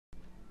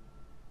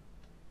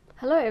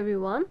Hello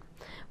everyone,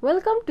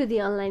 welcome to the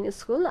online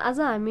school. आज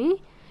हामी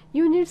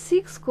unit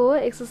 6 को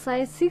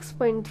एक्सरसाइज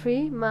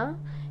 6.3 मा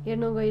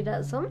हेर्न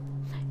गइरहेछौं।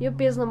 यो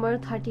पेज नम्बर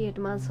 38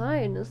 मा छ।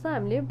 हेर्नुस् त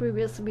हामीले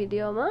प्रिभियस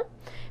भिडियोमा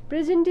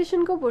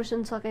प्रेजेन्टेसन को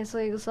पोर्सन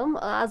सकाइसकेको छौं।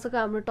 आजको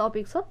हाम्रो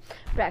टपिक छ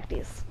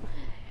practice.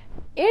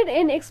 Add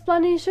an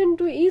explanation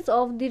to each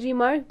of the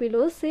remark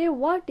below. Say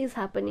what is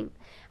happening.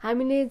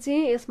 हामीले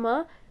चाहिँ यसमा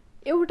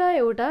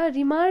एउटा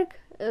रिमार्क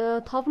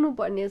थप्नु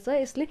पर्ने छ।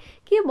 यसले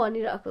के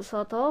भनिरहेको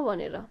छ त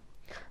भनेर।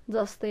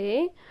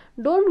 जस्तै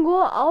don't go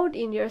out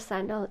in your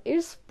sandal,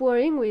 it's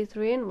pouring with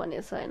rain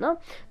भनेछ हैन।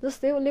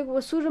 जस्तै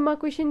उले सुरुमा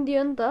क्वेशन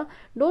दियो नि त,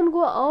 don't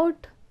go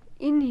out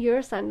in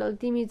your sandal,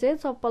 तिमी चाहिँ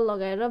चप्पल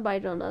लगाएर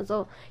बाहिर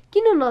नजाऊ।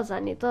 किन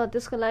नजाने त?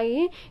 त्यसको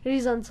लागि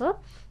रिजन छ,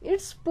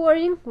 इट्स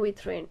पोरिङ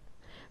विथ रेन,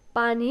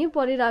 पानी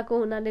परिरहेको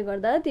हुनाले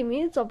गर्दा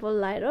तिमी चप्पल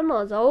लाएर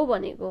नजाऊ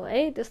भनेको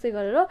है। त्यस्तै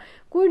गरेर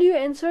could you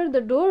answer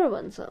the door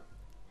भन्छ।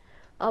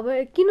 अब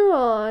किन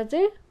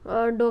चाहिँ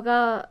ढोका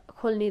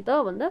खोल्ने त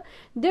भन्दा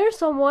देयर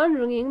समवन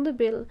रिङिङ द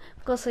बेल,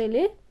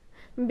 कसैले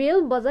बेल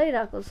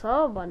बजाइरहेको छ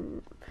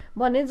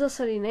भने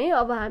जसरी नै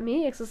अब हामी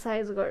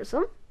एक्सरसाइज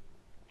गर्छौं।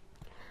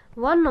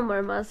 1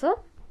 नम्बरमा छ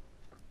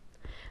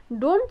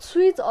don't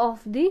switch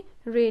off the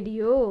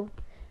radio,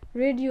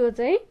 radio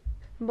चाहिँ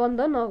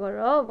बन्द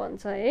नगर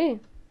भन्छ है।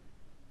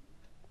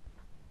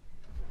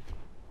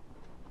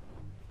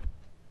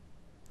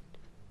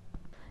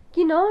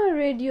 किन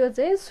रेडियो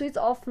चाहिँ स्विच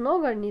अफ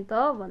नगर्ने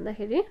त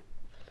भन्दाखेरि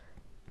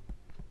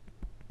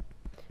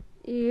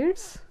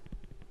it's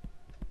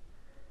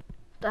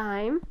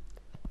time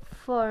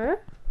for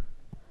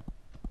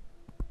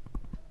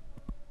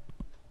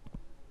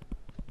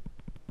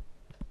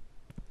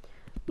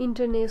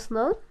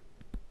international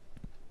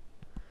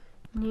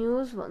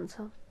news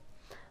भन्छ।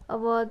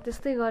 अब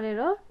त्यस्तै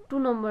गरेर 2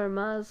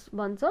 नम्बरमा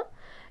भन्छ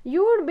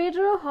you would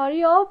better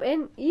hurry up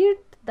and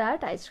it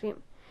that ice cream,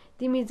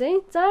 तिमी चाहिँ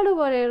चाँडो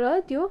गरेर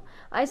त्यो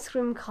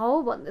आइसक्रिम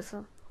खाऊ भन्दैछ।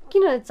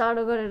 किन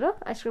चाँडो गरेर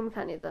आइसक्रिम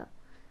खाने त?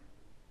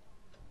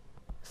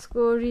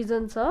 यसको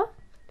रिजन छ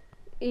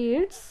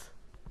इट्स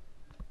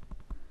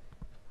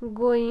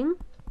गोइङ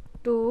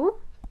टु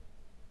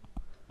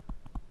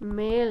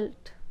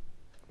मेल्ट।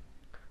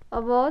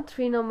 अब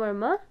 3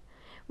 नम्बरमा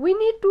we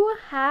need to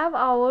have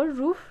our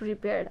roof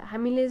repaired,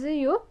 हामीले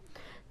चाहिँ यो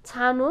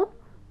छानो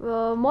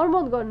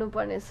मर्मत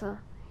गर्नुपर्ने छ।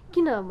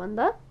 किन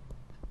भन्दा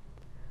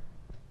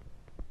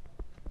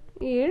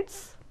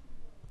it's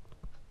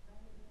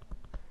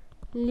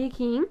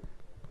leaking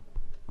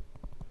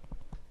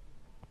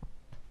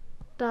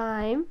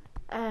time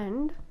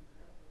and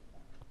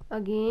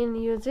again,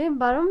 यो चाहिँ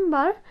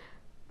बारम्बार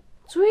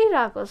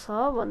चुइरहेको छ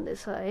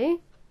भन्दैछ है।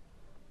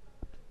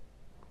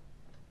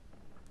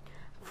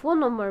 4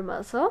 नम्बरमा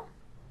छ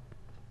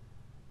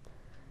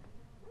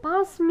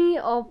pass me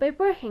a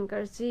paper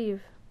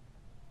handkerchief,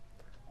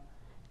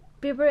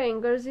 paper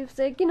ह्याङ्करचिफ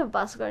चाहिँ किन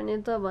पास गर्ने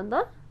त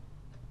भन्दा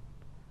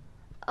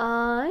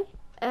I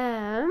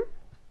am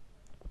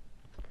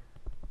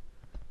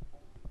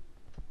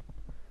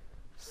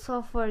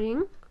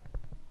suffering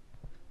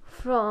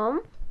from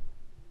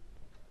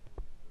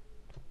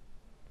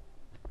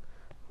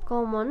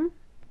common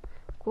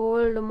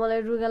cold,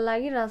 मलाई रुगा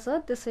लागिरहेछ,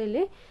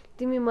 त्यसैले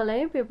तिमी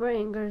मलाई पेपर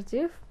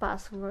ह्याङ्करचिफ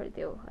पास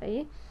गरिदेऊ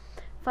है।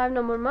 5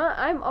 नम्बरमा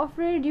I am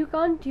afraid you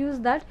can't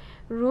use that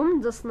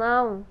room just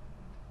now,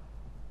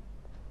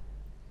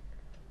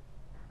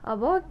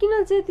 अब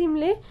किन चाहिँ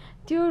तिमीले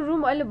त्यो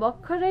रुम अहिले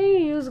भर्खरै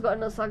युज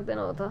गर्न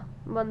सक्दैनौ त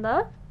भन्दा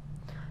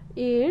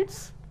इट्स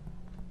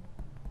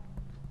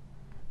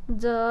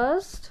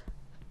जस्ट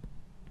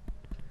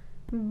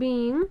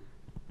बीइङ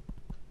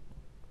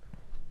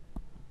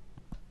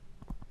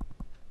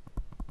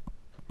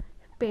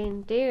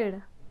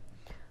पेन्टेड।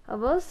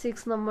 अब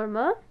 6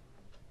 नम्बरमा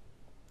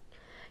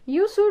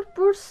you should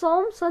put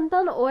some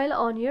suntan oil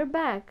on your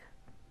back,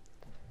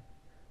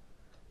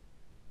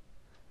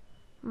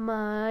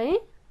 my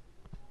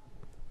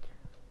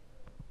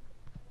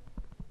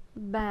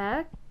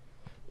back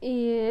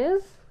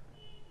is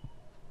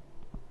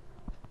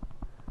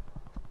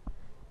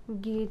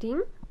getting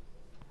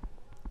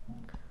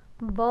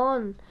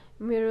burn,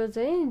 मेरो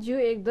चाहिँ जिउ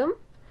एकदम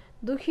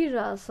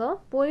दुखिरहेछ,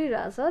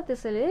 पोलिरहेछ,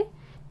 त्यसैले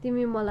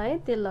तिमी मलाई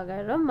तेल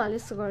लगाएर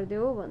मालिस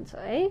गरिदेऊ भन्छ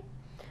है।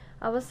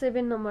 अब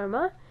 7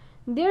 नम्बरमा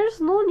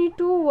there's no need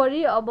to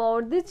worry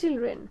about the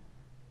children,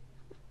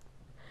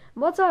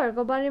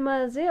 बच्चाहरूको बारेमा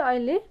चाहिँ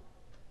अहिले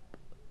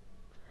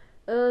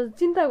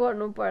चिन्ता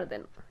गर्नु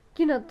पर्दैन।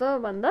 किन त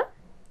भन्दा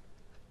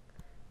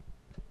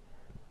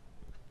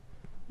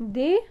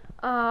दे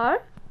आर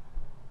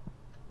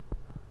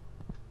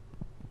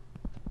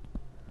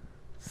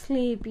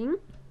स्लिपिङ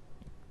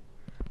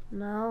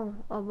नाउ।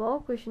 अब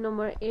क्वेशन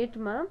नम्बर 8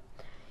 मा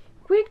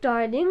quick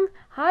darling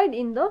hide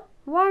in the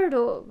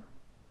wardrobe,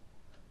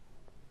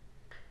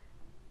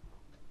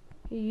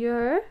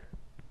 your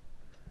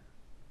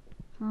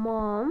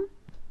momo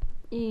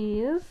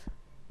is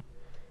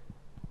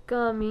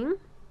coming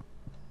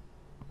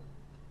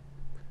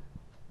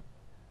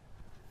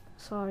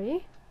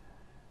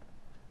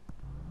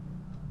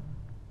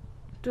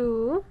to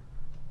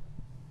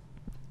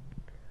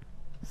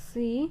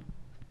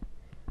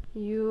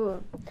you.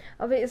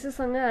 अब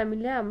यसैसँग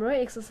हामीले हाम्रो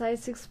एक्सरसाइज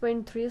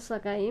 6.3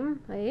 सकायौं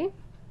है।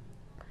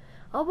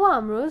 अब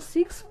हाम्रो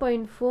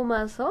 6.4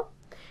 मा छ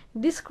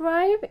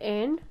describe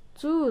and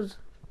choose.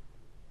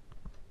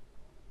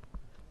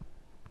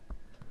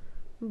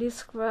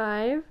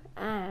 Describe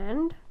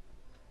and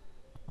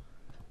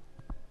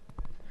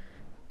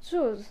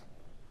choose.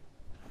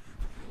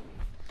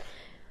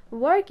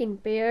 Work in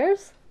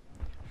pairs.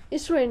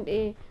 Student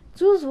A,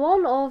 choose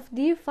one of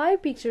the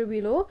 5 pictures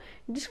below.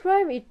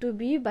 Describe it to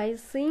be by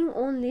saying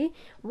only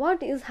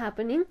what is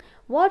happening,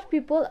 what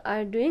people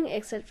are doing,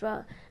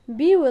 etc.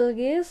 B will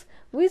guess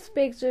which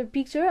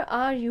picture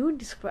are you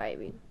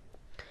describing.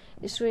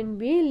 Student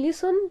B,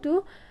 listen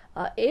to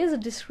A's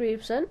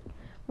description.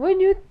 When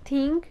you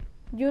think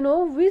you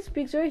know which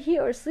picture he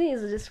or she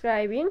is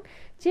describing,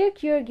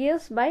 check your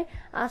guess by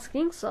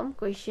asking some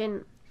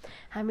question.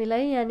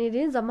 हामीलाई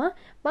यहाँनिर जम्मा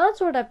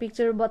 5 वटा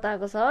picture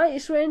बताएको छ।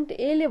 Student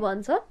ए ले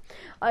भन्छ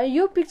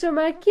यो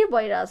पिक्चरमा के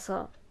भइराछ,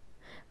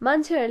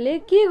 मान्छेहरूले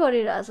के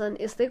गरिराछन्,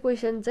 यस्तै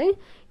क्वेशन चाहिँ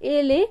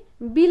ए ले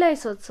बी लाई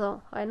सोध्छ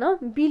हैन।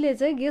 बी ले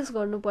चाहिँ गेस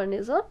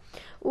गर्नुपर्ने छ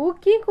उ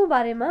के को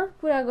बारेमा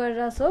कुरा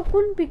गरिराछ,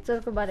 कुन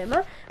पिक्चरको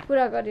बारेमा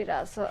कुरा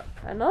गरिराछ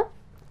हैन।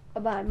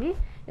 अब हामी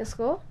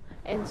यसको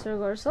एन्सर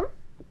गर्छौं।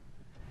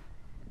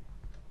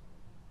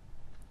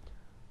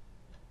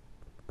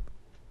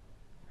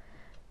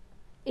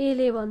 ए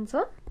ले भन्छ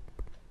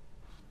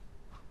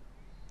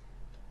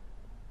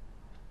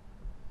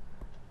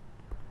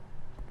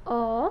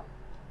a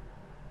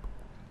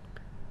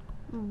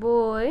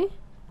boy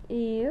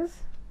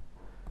is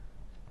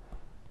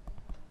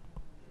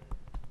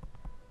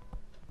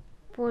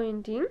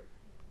pointing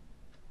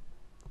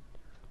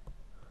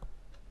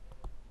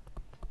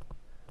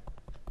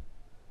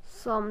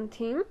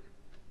something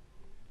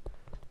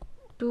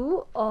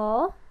to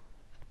a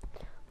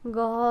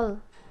girl.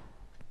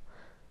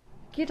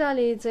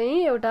 केटाले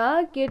चाहिँ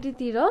एउटा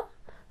केटीतिर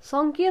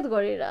संकेत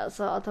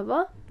गरिरहेछ अथवा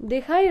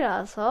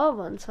देखाइरहेछ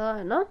भन्छ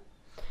हैन।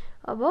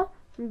 अब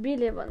बी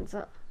ले भन्छ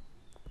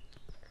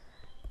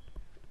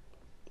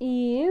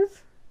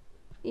is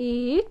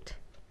it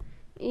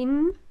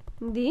in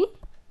the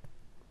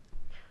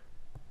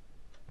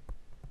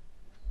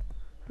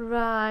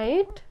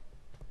right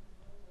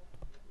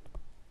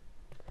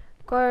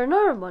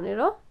corner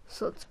भनेर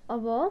सोच।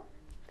 अब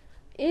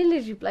ए ले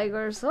रिप्लाई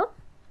गर्छ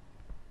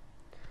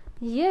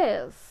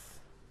yes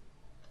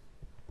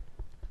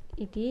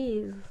it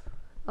is।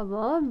 अब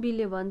बी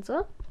ले भन्छ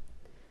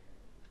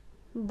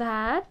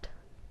that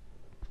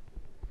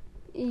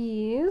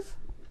is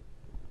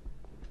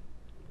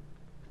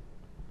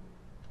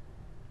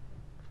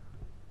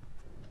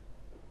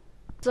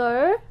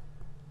answer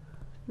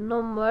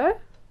number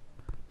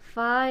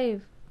 5।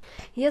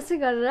 यसै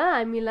गरेर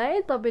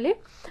हामीलाई तपाईले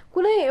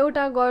कुनै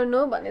एउटा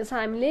गर्नु भनेछ।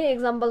 हामीले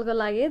एक्जाम्पलको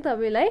लागि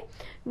तपाईलाई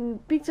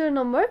पिक्चर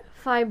नम्बर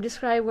 5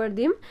 डिस्क्राइब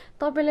गर्दिम।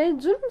 तपाईलाई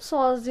जुन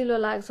सजिलो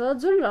लाग्छ,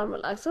 जुन राम्रो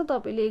लाग्छ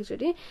तपाईले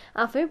एकचोटी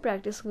आफै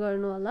प्र्याक्टिस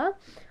गर्नु होला।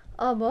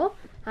 अब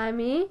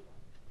हामी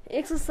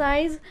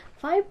एक्सरसाइज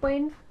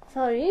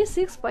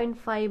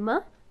 6.5 मा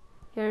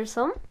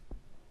हेर्छौं।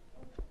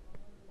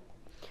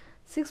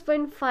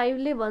 6.5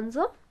 ले भन्छ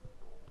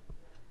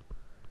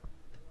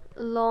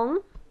long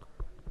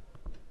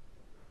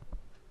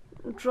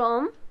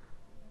term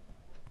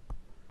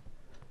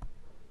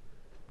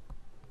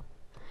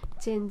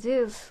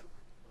changes।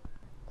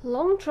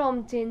 long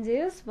term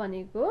changes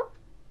भनेको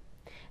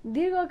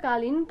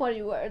दीर्घकालीन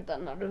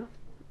परिवर्तनहरू।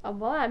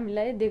 अब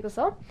हामीलाई दिएको छ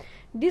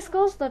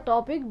discuss the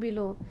topic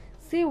below,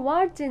 say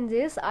what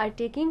changes are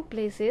taking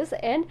places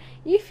and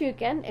if you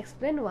can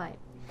explain why।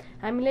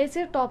 हामीलाई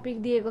चाहिँ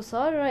टपिक दिएको छ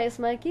र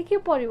यसमा के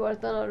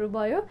परिवर्तनहरू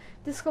भयो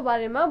त्यसको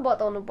बारेमा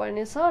बताउनु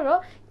पर्ने छ र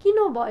किन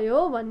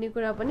भयो भन्ने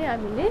कुरा पनि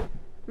हामीले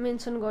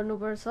मेन्सन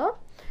गर्नुपर्छ।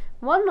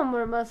 1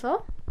 नम्बरमा छ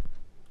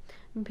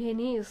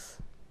भेनिस।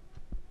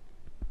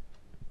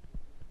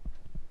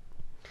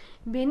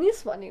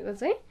 भेनिस भनेको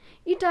चाहिँ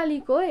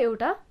इटालीको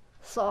एउटा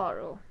सहर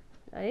हो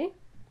है।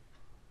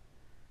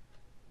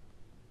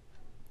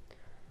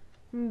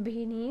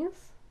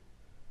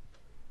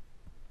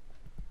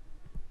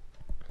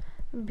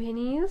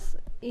 Venice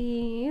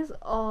is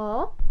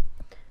a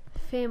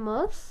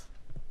famous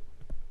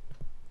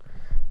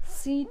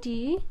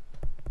city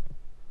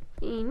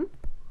in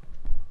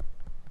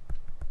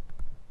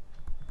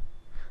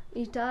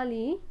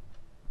Italy,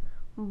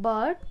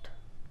 but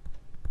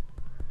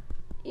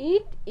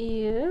it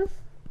is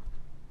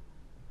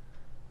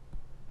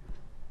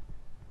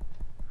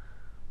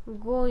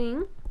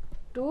going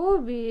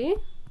to be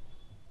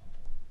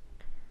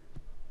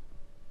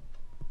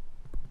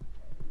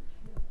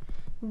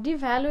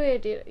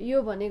devaluated।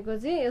 यो भनेको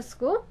चाहिँ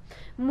यसको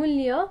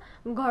मूल्य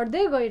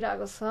घट्दै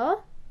गइरहेको छ।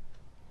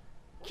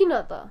 किन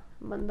त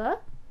भन्दा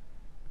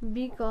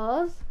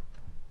because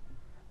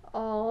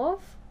of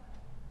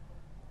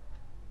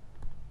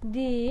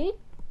the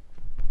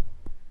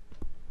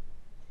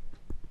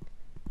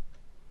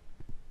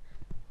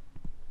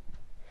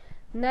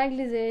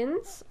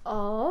negligence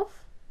of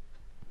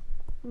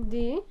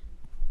the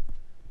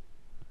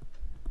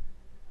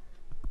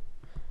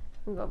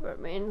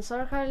government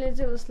सरकारले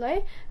चाहिँ उसलाई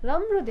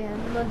राम्रो ध्यान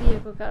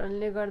नदिएको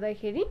कारणले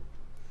गर्दाखेरि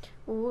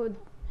ऊ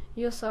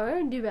यो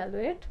सर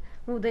डिभ्यालुएट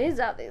हुँदै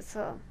जाँदैछ।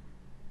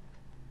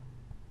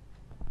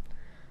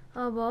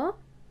 अब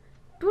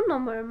 2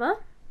 नम्बरमा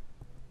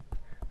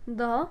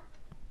the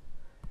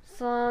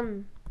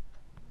sun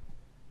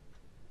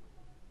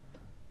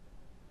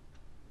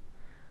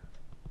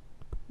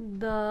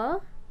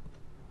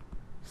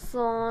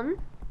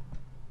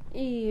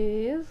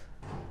is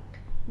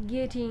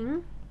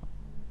getting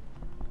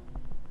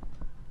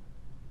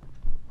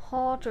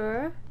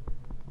hotter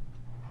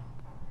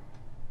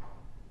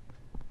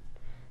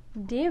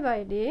day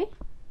by day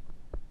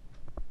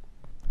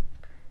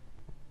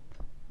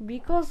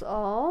because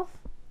of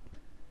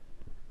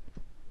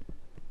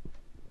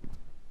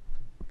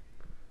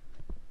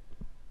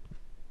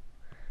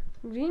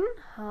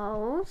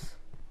greenhouse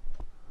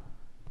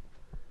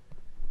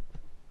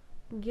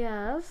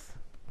gas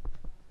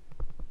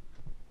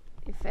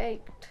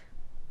effect।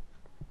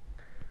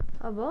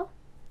 अब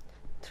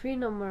 3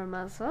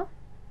 नम्बरमा छ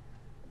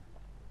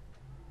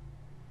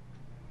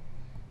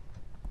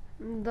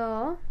the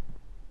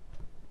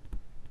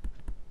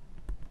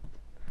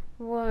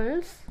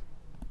world's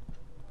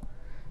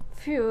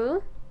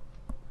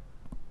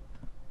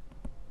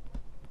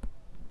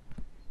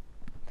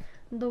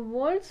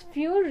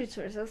fuel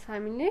resources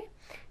हामीले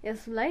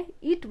यसलाई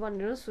इट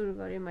भनेर सुरु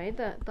गर्यौं है त।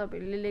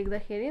 तपाईहरुले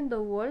लेख्दाखेरि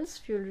the world's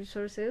fuel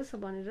resources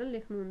भनेर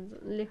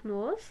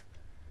लेख्नुहोस्।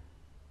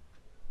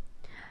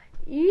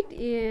 It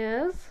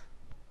is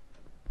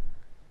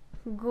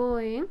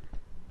going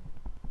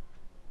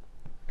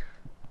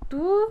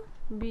to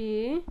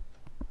be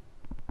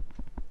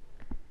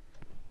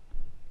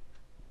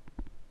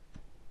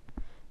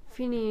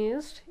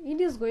finished.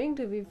 It is going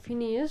to be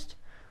finished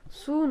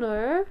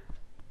sooner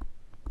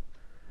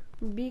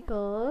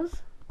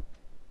because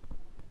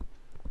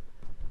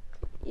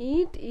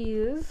it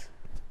is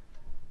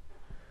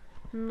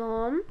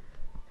non-renewable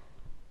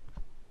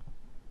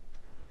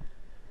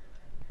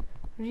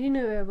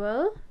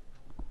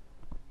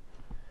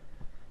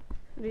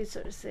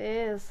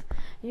resources।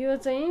 यो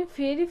चाहिँ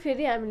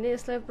फेरि हामीले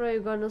यसलाई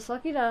प्रयोग गर्न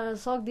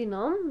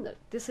सक्दिनौं,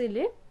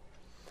 त्यसैले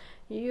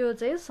यो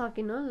चाहिँ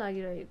सकिन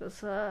लागिरहेको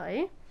छ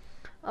है।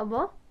 अब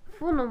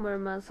 4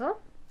 नम्बरमा छ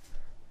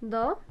the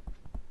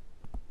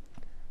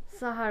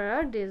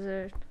Sahara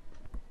desert.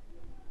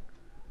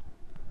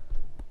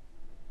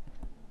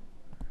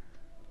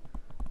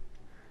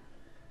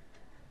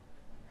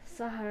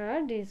 Sahara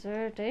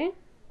desert है,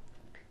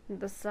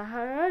 द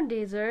सहारा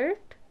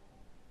डेजर्ट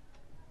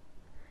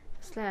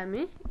यसलाई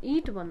हामी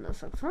इट भन्न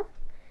सक्छौं।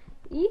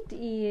 It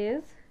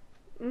is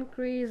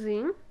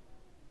increasing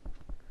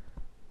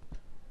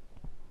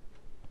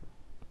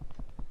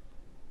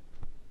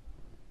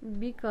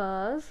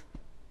because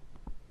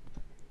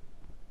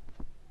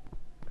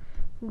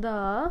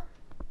the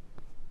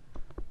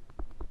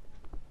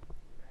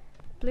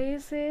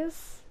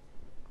places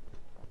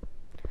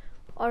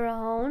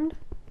around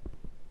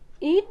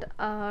it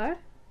are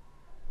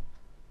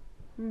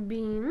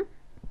being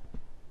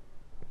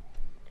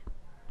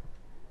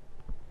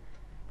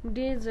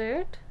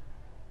desert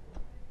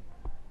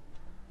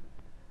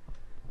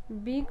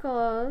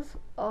because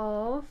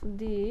of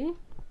the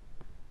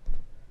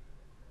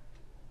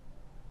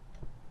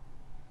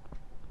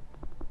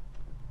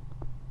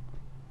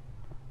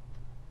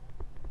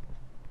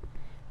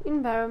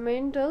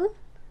environmental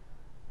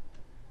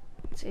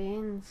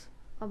change।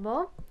 अब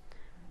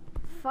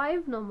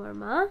 5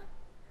 नम्बरमा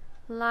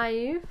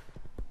life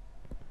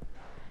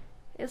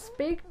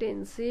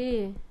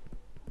expectancy।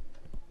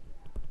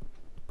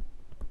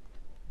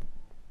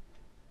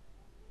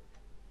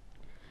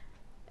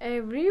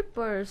 Every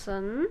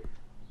person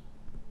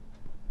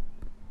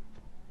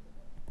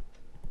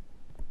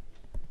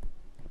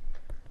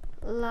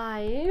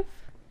life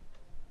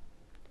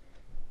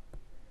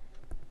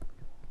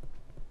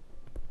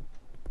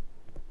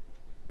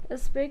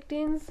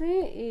expectancy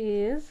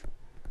is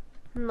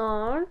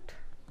not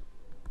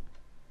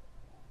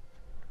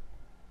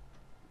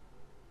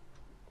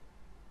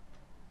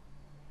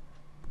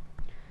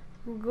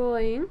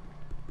going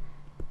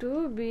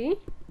to be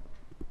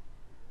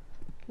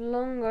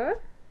longer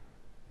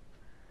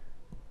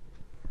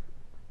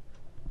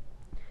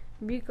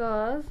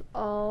because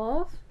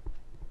of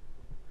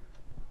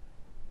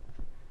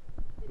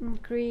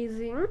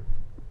increasing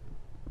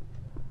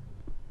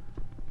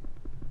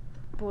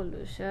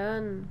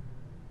pollution।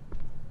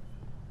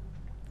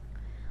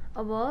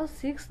 अब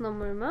 6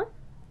 नम्बरमा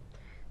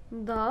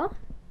the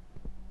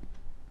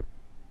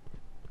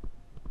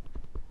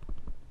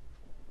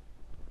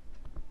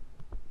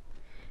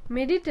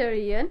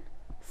Mediterranean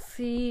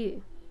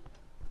Sea।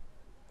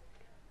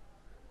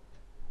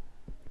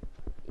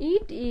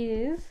 It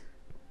is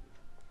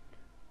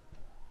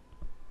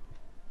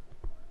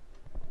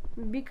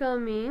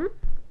becoming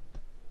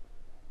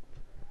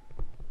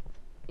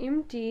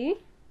empty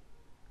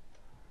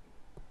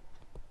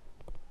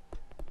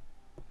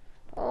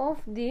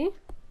of the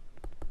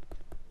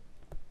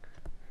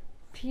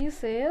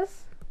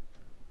fishes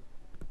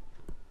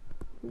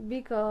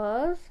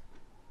because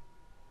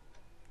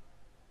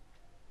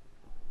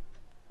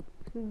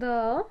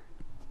the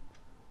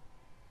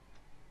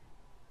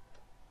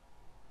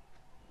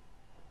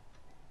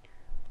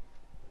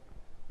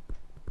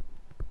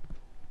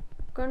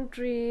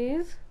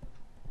countries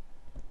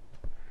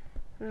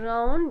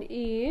round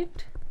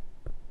it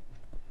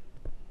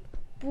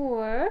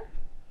pour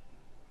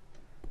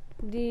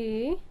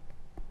the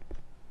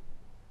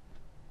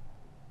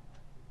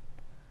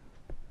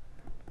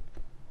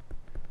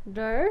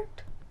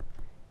dirt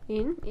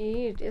in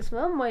it.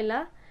 यसमा मैला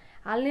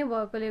हाल्ने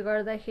भएकोले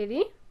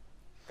गर्दाखेरि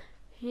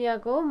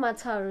यहाँको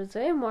माछाहरू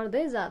चाहिँ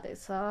मर्दै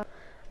जाँदैछ।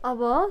 अब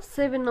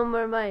 7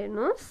 नम्बरमा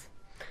हेर्नुस्।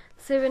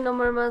 7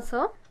 नम्बरमा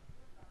छ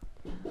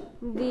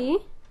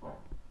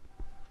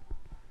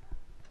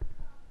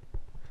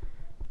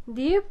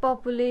the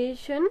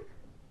population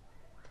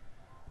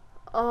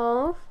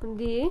of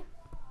the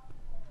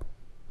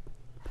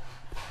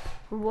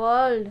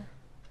world.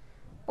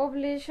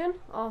 Population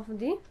of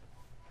the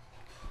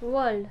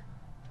world.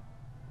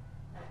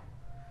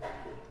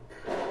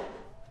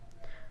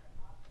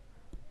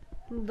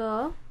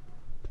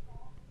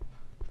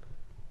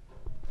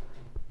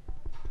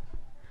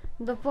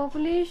 The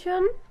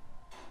population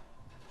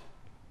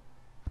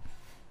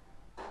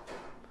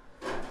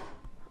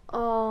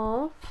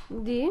of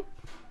the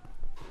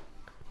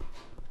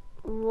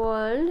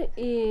world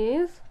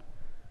is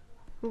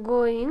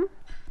going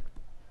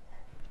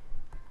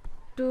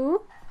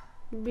to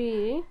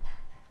be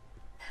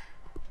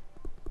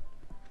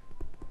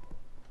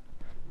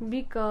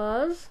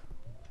because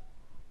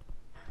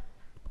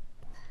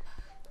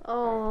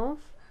of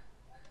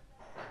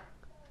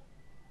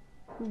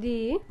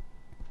the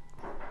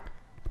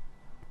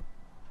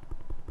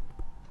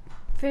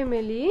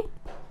family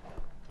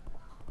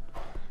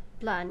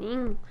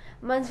planning.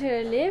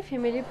 मान्छेहरूले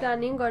फ्यामिली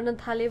प्लानिङ गर्न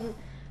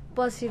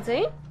थालेपछि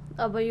चाहिँ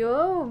अब यो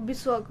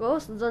विश्वको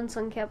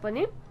जनसङ्ख्या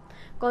पनि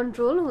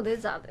कन्ट्रोल हुँदै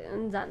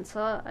जान्छ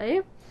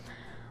है।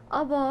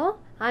 अब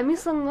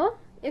हामीसँग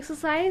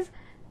एक्सरसाइज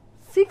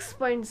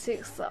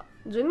 6.6 छ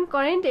जुन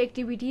करेन्ट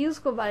एक्टिभिटिज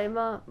को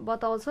बारेमा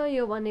बताउँछ।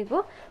 यो भनेको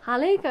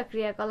हालैका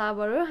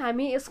क्रियाकलापहरू।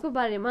 हामी यसको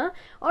बारेमा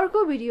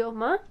अर्को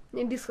भिडियोमा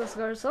डिस्कस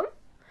गर्छौं।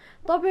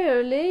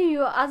 तपाईहरुले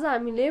यो आज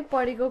हामीले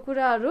पढेको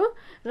कुराहरू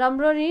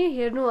राम्ररी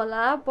हेर्नु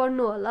होला,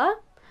 पढ्नु होला।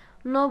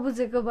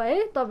 नबुझेको भए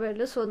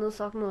तपाईहरुले सोध्न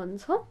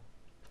सक्नुहुन्छ।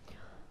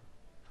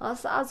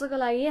 हस्, आजको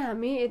लागि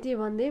हामी यति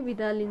भन्दै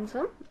बिदा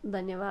लिन्छौं।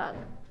 धन्यवाद।